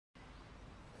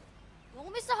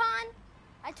Mr. Han,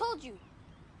 I told you.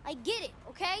 I get it,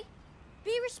 okay?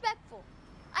 Be respectful.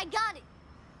 I got it.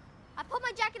 I put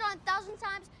my jacket on 1,000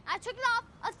 times, and I took it off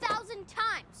 1,000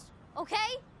 times,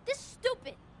 okay? This is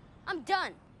stupid. I'm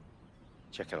done.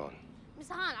 Check it on.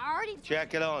 Mr. Han, I already...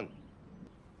 Check it on.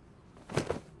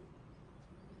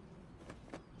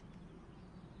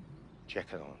 Check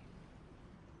it on.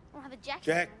 I don't have a jacket.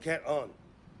 Check it on.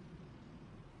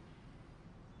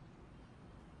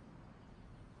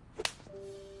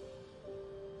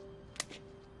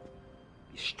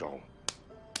 Be strong.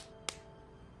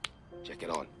 Check it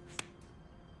on.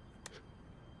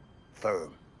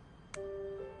 Firm.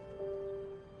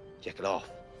 Check it off.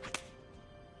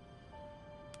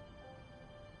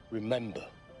 Remember,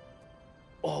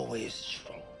 always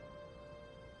strong.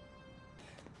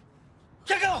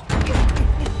 Check it off!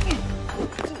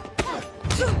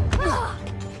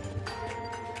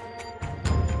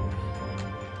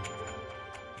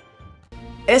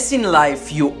 As in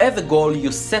life, you have a goal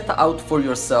you set out for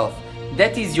yourself.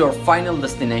 That is your final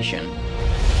destination.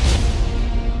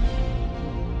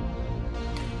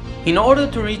 In order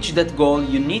to reach that goal,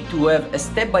 you need to have a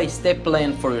step-by-step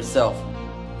plan for yourself.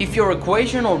 If your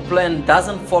equation or plan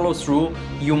doesn't follow through,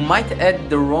 you might head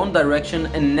the wrong direction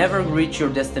and never reach your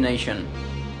destination.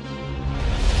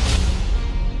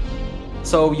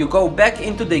 So you go back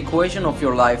into the equation of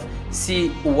your life, see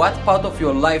what part of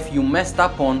your life you messed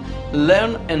up on,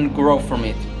 learn and grow from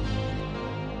it.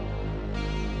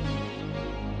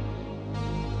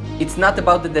 It's not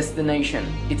about the destination,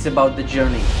 it's about the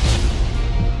journey.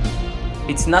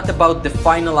 It's not about the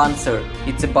final answer,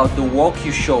 it's about the walk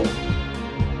you show.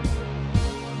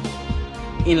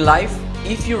 In life,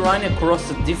 if you run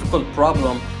across a difficult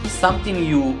problem, something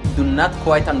you do not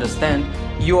quite understand,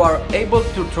 you are able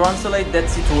to translate that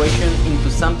situation into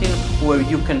something where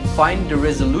you can find the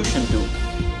resolution to.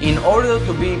 In order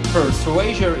to be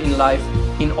persuasive in life,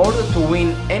 in order to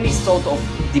win any sort of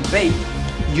debate,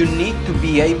 you need to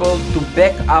be able to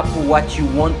back up what you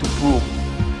want to prove.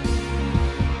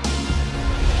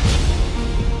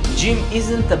 Gym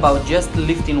isn't about just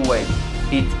lifting weight.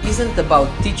 It isn't about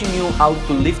teaching you how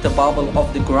to lift a barbell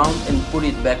off the ground and put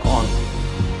it back on.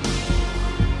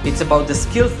 It's about the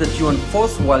skills that you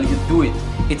enforce while you do it.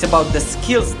 It's about the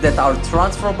skills that are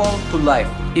transferable to life.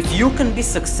 If you can be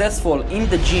successful in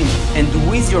the gym and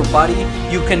with your body,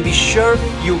 you can be sure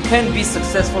you can be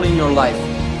successful in your life.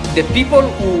 The people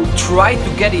who try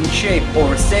to get in shape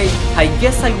or say, I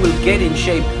guess I will get in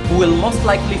shape, will most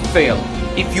likely fail.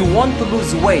 If you want to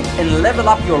lose weight and level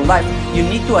up your life, you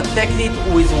need to attack it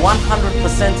with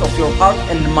 100% of your heart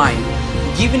and mind.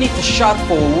 Giving it a shot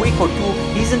for a week or two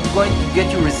isn't going to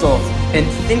get you results, and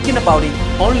thinking about it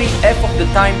only half of the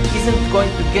time isn't going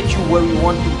to get you where you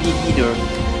want to be either.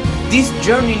 This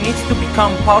journey needs to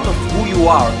become part of who you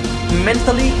are.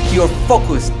 Mentally, you're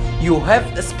focused. You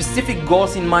have specific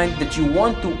goals in mind that you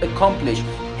want to accomplish,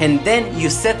 and then you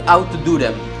set out to do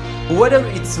them. Whether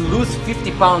it's lose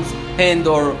 50 pounds and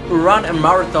or run a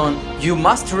marathon, you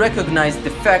must recognize the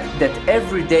fact that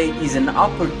every day is an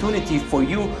opportunity for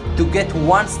you to get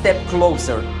one step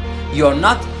closer. You're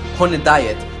not on a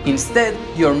diet. Instead,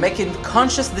 you're making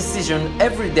conscious decision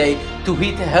every day to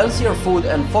eat healthier food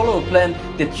and follow a plan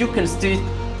that you can stick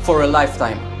for a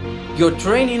lifetime. You're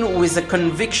training with a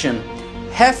conviction.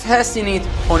 Half-assing it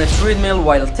on a treadmill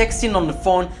while texting on the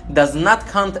phone does not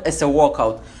count as a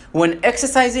workout. When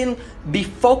exercising, be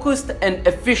focused and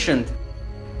efficient.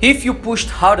 If you pushed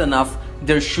hard enough,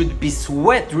 there should be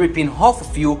sweat dripping off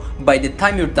of you by the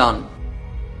time you're done.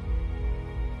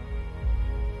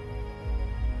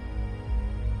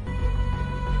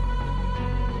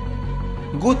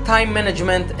 Good time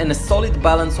management and a solid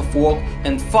balance of work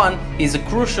and fun is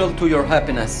crucial to your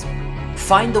happiness.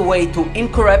 Find a way to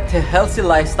incorporate a healthy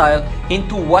lifestyle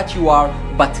into what you are,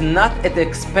 but not at the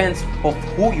expense of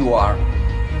who you are.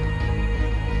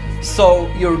 So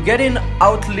you're getting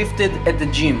outlifted at the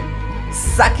gym.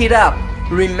 Suck it up.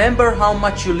 Remember how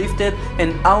much you lifted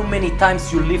and how many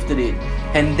times you lifted it.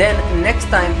 And then next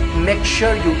time, make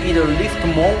sure you either lift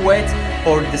more weights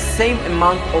or the same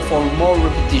amount of or more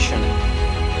repetition.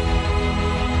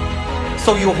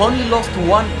 So you only lost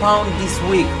 1 pound this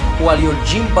week while your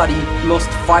gym buddy lost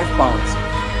 5 pounds.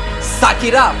 Suck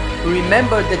it up!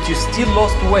 Remember that you still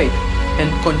lost weight and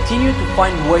continue to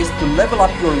find ways to level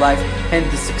up your life and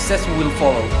the success will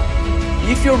follow.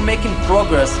 If you're making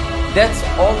progress, that's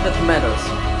all that matters.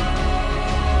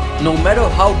 No matter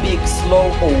how big,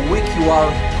 slow or weak you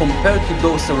are compared to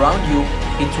those around you,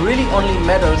 it really only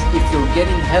matters if you're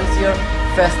getting healthier,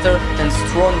 faster and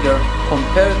stronger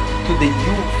compared to the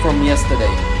you from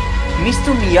yesterday.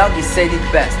 Mr. Miyagi said it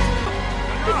best.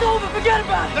 It's over. Forget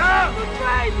about it. No! I'm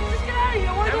afraid. Just get out of here.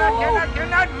 I want to go home.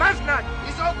 Cannot, must not.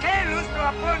 It's okay lose to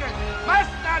opponent.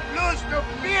 Must not lose to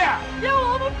fear. Yo,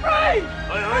 I'm afraid.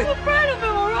 I'm afraid of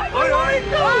him, all right? I want to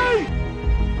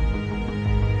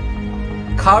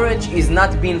go. Courage is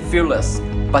not being fearless,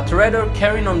 but rather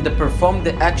carrying on to perform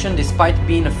the action despite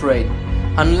being afraid.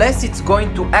 Unless it's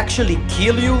going to actually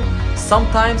kill you,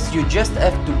 sometimes you just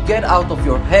have to get out of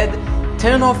your head,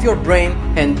 turn off your brain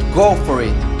and go for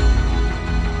it.